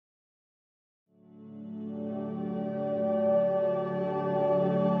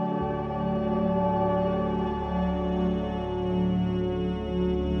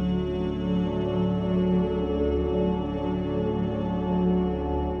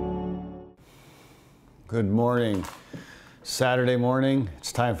Good morning. Saturday morning,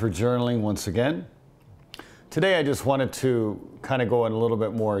 it's time for journaling once again. Today I just wanted to kind of go in a little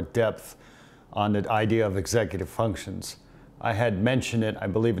bit more depth on the idea of executive functions. I had mentioned it, I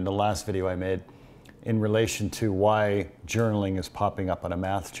believe, in the last video I made in relation to why journaling is popping up on a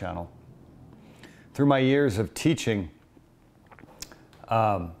math channel. Through my years of teaching,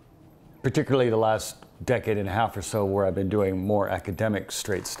 particularly the last decade and a half or so, where I've been doing more academic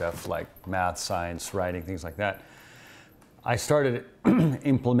straight stuff like math, science, writing, things like that, I started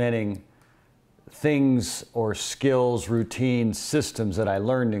implementing things or skills, routines, systems that I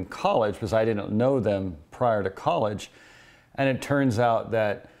learned in college because I didn't know them prior to college. And it turns out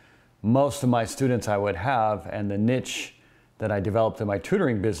that most of my students I would have, and the niche that I developed in my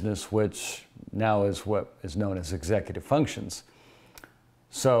tutoring business, which now is what is known as executive functions.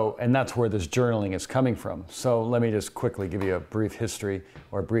 So, and that's where this journaling is coming from. So let me just quickly give you a brief history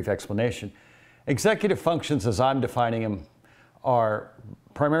or a brief explanation. Executive functions, as I'm defining them, are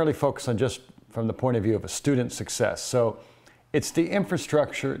primarily focused on just from the point of view of a student success. So it's the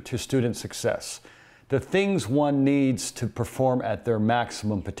infrastructure to student success. The things one needs to perform at their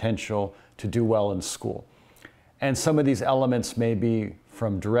maximum potential to do well in school. And some of these elements may be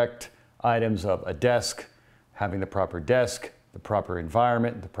from direct items of a desk, having the proper desk, the proper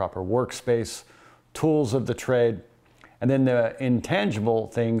environment, the proper workspace, tools of the trade, and then the intangible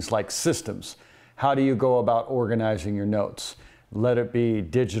things like systems. How do you go about organizing your notes? Let it be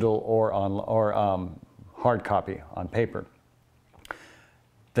digital or hard copy on paper.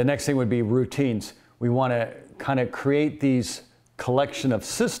 The next thing would be routines. We want to kind of create these collection of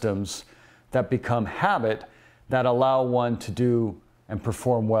systems that become habit that allow one to do and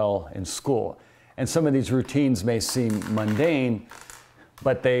perform well in school. And some of these routines may seem mundane,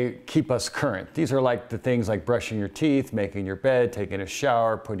 but they keep us current. These are like the things like brushing your teeth, making your bed, taking a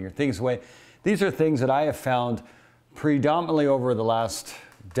shower, putting your things away. These are things that I have found predominantly over the last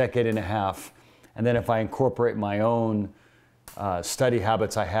decade and a half. And then if I incorporate my own study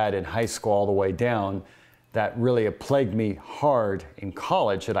habits I had in high school all the way down, that really have plagued me hard in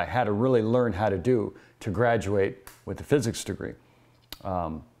college that I had to really learn how to do to graduate with a physics degree.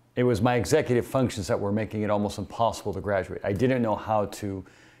 It was my executive functions that were making it almost impossible to graduate. I didn't know how to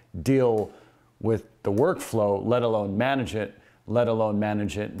deal with the workflow, let alone manage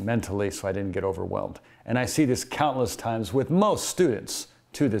it mentally so I didn't get overwhelmed. And I see this countless times with most students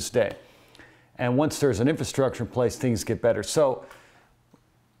to this day. And once there's an infrastructure in place, things get better. So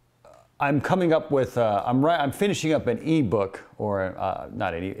I'm coming up with, I'm finishing up an ebook, or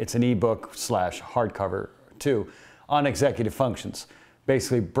it's an ebook / hardcover too, on executive functions.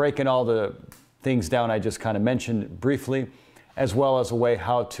 Basically breaking all the things down I just kind of mentioned briefly, as well as a way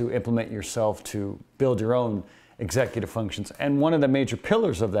how to implement yourself to build your own executive functions. And one of the major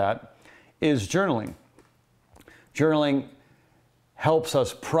pillars of that is journaling. Journaling helps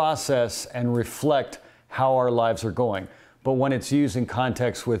us process and reflect how our lives are going. But when it's used in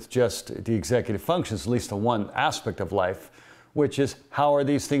context with just the executive functions, at least the one aspect of life, which is how are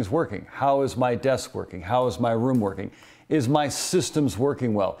these things working? How is my desk working? How is my room working? Is my systems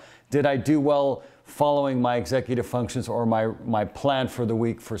working well? Did I do well following my executive functions or my plan for the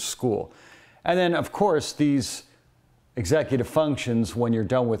week for school? And then, of course, these executive functions, when you're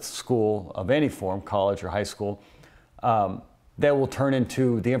done with school of any form, college or high school, they will turn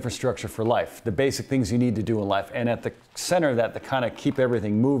into the infrastructure for life, the basic things you need to do in life. And at the center of that, to kind of keep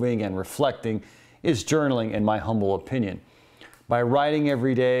everything moving and reflecting, is journaling, in my humble opinion. By writing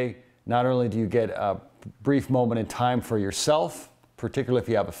every day, not only do you get a brief moment in time for yourself, particularly if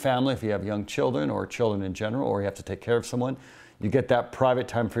you have a family, if you have young children or children in general, or you have to take care of someone, you get that private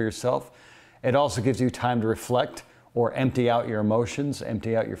time for yourself. It also gives you time to reflect or empty out your emotions,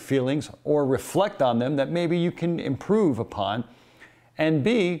 empty out your feelings, or reflect on them that maybe you can improve upon. And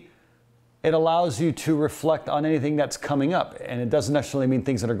B, it allows you to reflect on anything that's coming up. And it doesn't necessarily mean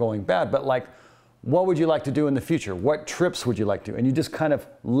things that are going bad, but like, what would you like to do in the future? What trips would you like to do? And you just kind of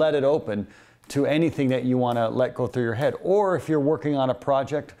let it open to anything that you want to let go through your head. Or if you're working on a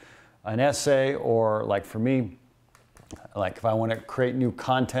project, an essay, or like for me, like if I want to create new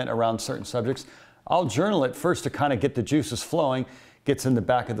content around certain subjects, I'll journal it first to kind of get the juices flowing, gets in the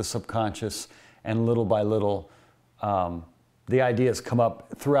back of the subconscious, and little by little, the ideas come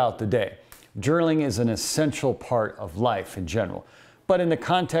up throughout the day. Journaling is an essential part of life in general. But in the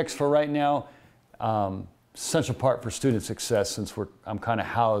context for right now, essential part for student success, since I'm kind of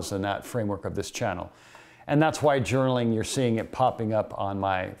housed in that framework of this channel. And that's why journaling, you're seeing it popping up on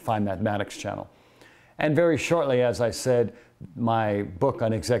my Fine Mathematics channel. And very shortly, as I said, my book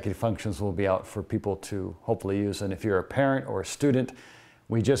on executive functions will be out for people to hopefully use. And if you're a parent or a student,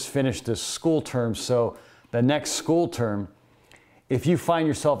 We just finished this school term, so the next school term, if you find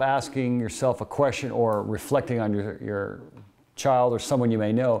yourself asking yourself a question or reflecting on your child or someone you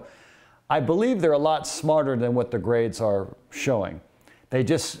may know, I believe they're a lot smarter than what the grades are showing. They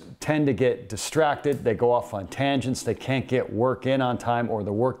just tend to get distracted, they go off on tangents, they can't get work in on time, or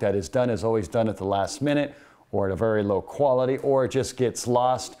the work that is done is always done at the last minute, or at a very low quality, or it just gets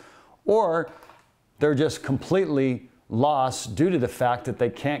lost, or they're just completely lost due to the fact that they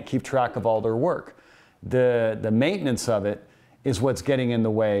can't keep track of all their work. The maintenance of it is what's getting in the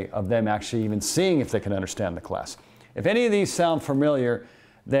way of them actually even seeing if they can understand the class. If any of these sound familiar,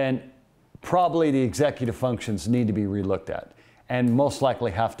 then probably the executive functions need to be relooked at, and most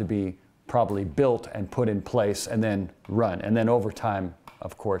likely have to be probably built and put in place and then run, and then over time,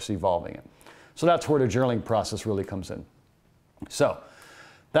 of course, evolving it. So that's where the journaling process really comes in. So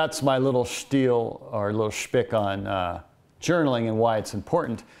that's my little spiel or little shtick on journaling and why it's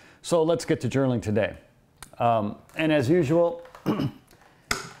important. So let's get to journaling today. And as usual,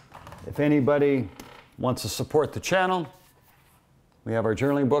 if anybody wants to support the channel, we have our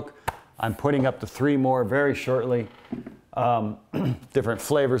journaling book. I'm putting up the 3 more very shortly, different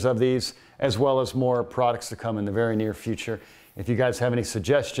flavors of these, as well as more products to come in the very near future. If you guys have any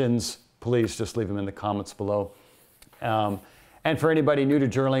suggestions, please just leave them in the comments below. And for anybody new to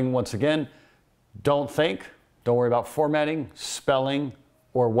journaling, once again, don't worry about formatting, spelling,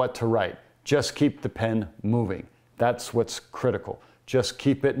 or what to write. Just keep the pen moving. That's what's critical. Just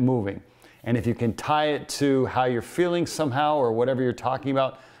keep it moving. And if you can tie it to how you're feeling somehow or whatever you're talking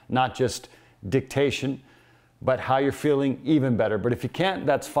about, not just dictation, but how you're feeling, even better. But if you can't,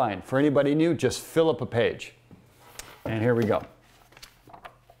 that's fine. For anybody new, just fill up a page. And here we go.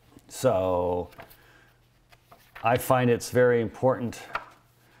 So I find it's very important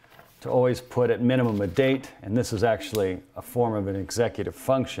to always put at minimum a date, and this is actually a form of an executive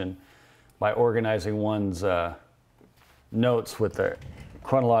function by organizing one's notes with the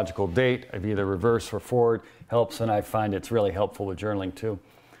chronological date of either reverse or forward helps, and I find it's really helpful with journaling too.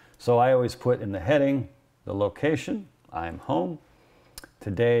 So I always put in the heading the location. I'm home.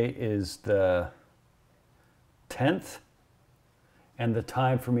 Today is the 10th, and the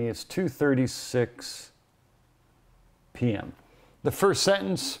time for me is 2:36 p.m. The first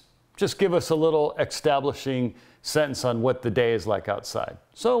sentence, just give us a little establishing sentence on what the day is like outside.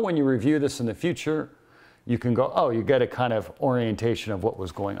 So when you review this in the future, you can go, oh, you get a kind of orientation of what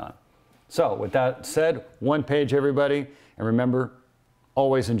was going on. So with that said, 1 page, everybody, and remember,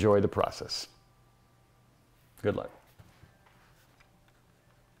 always enjoy the process. Good luck.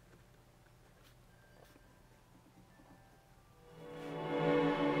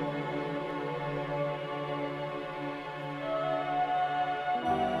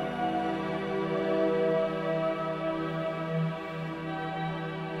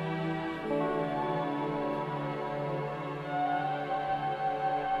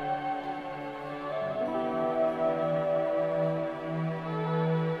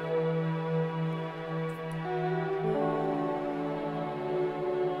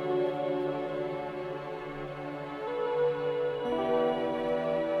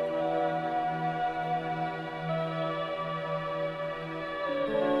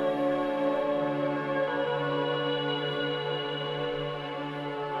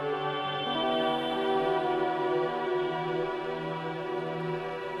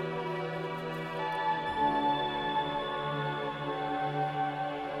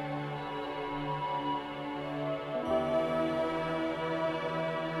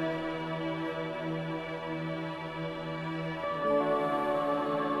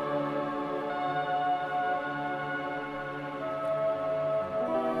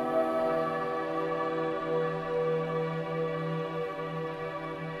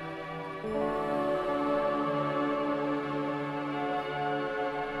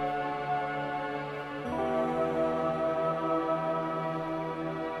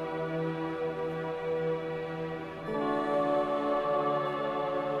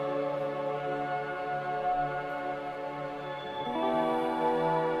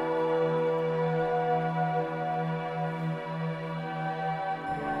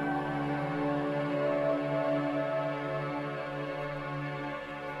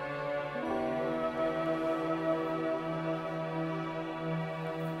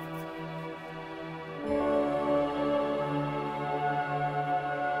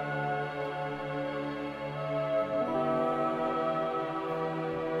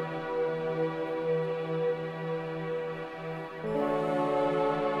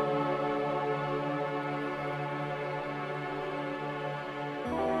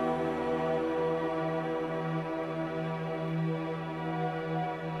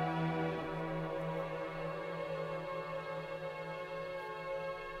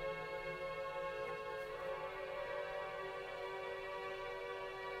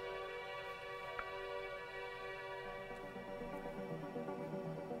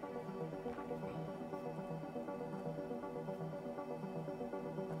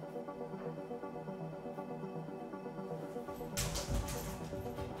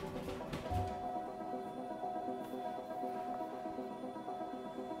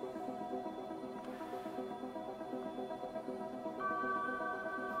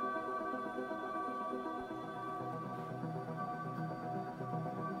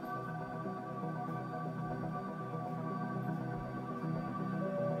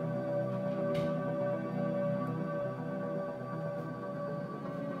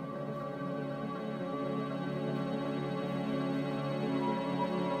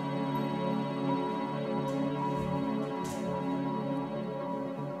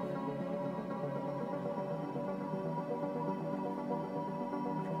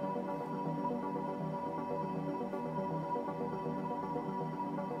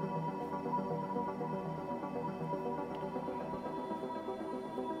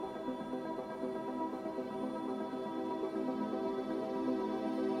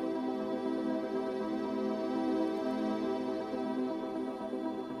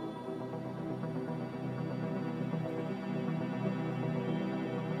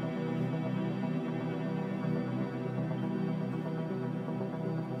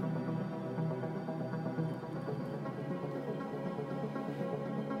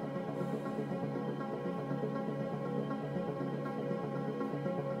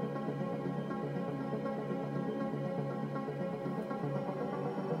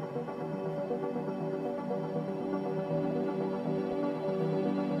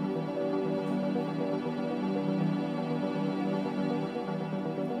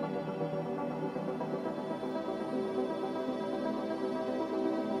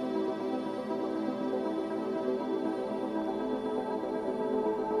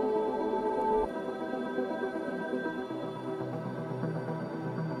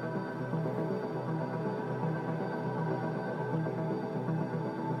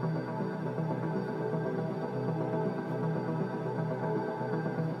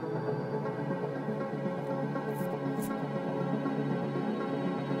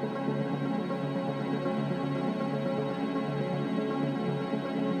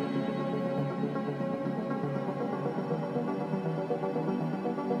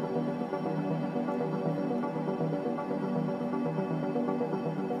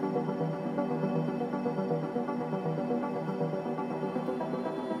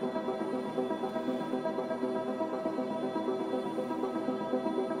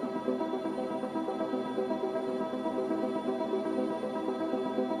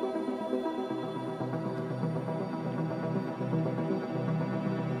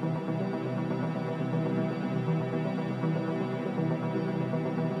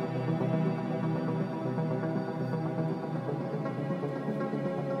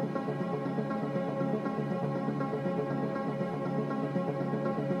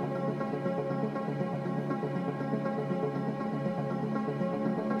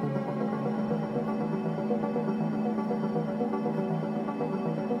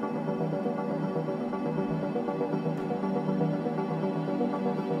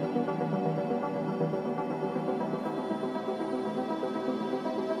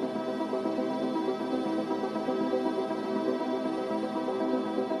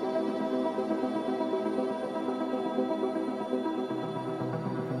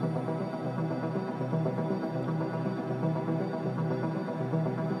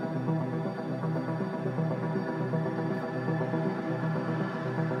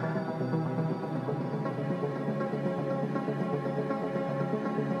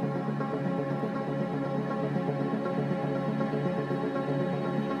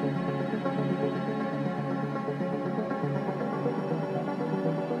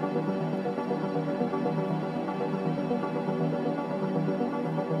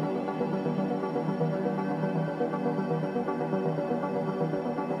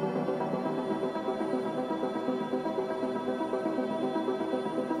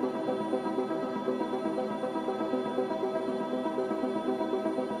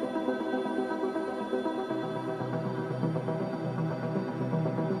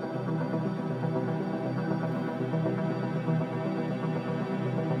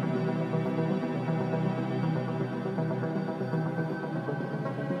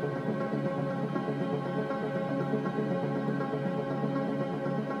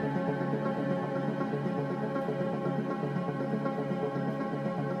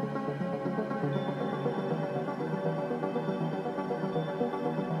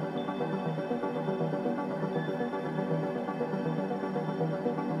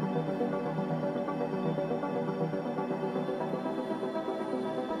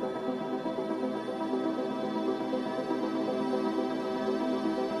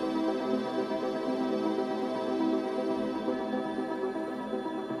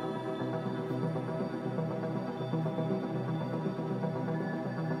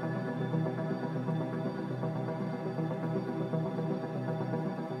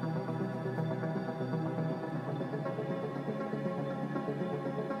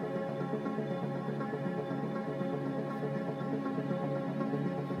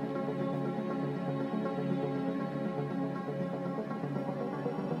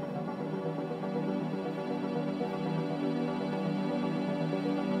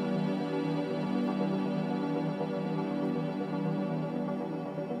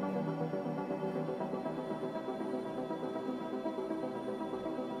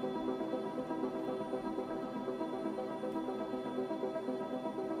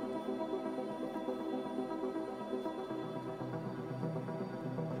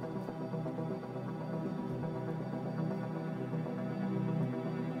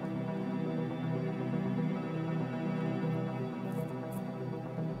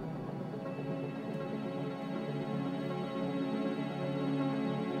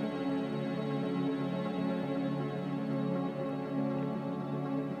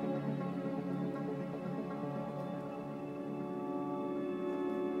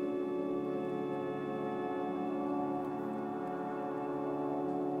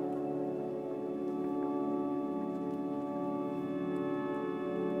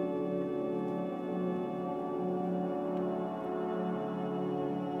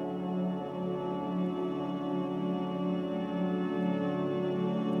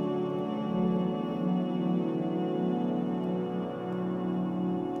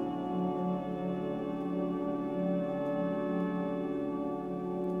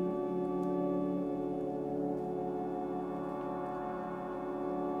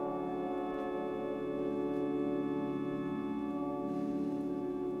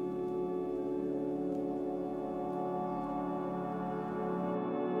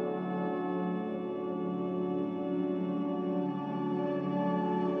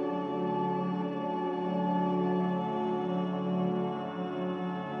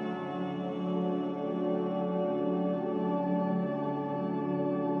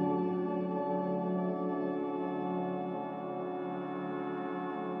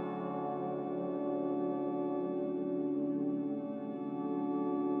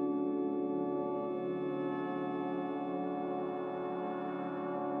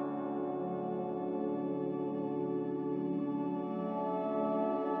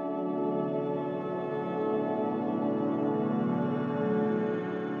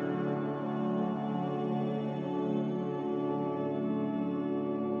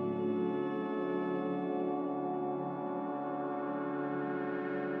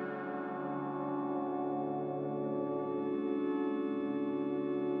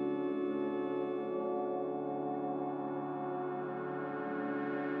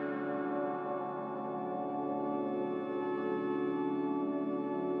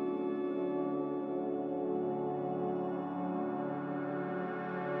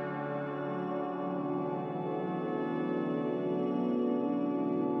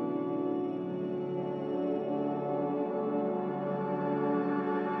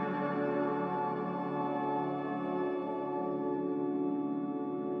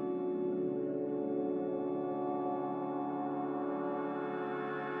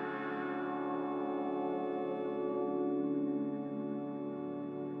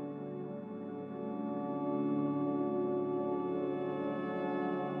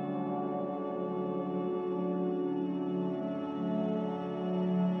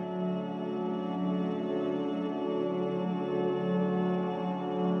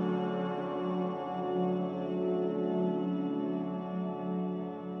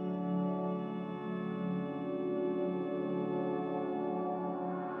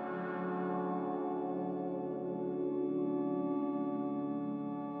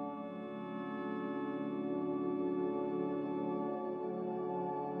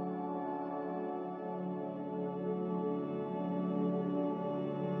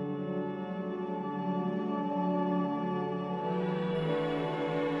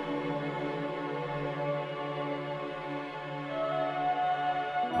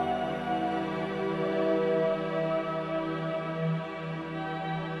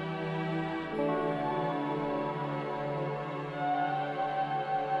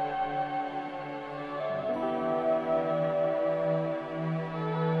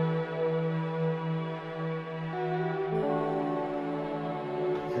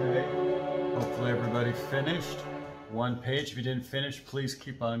 finished. One page. If you didn't finish, please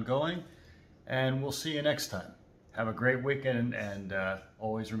keep on going. And we'll see you next time. Have a great weekend, and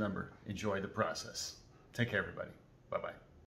always remember, enjoy the process. Take care, everybody. Bye-bye.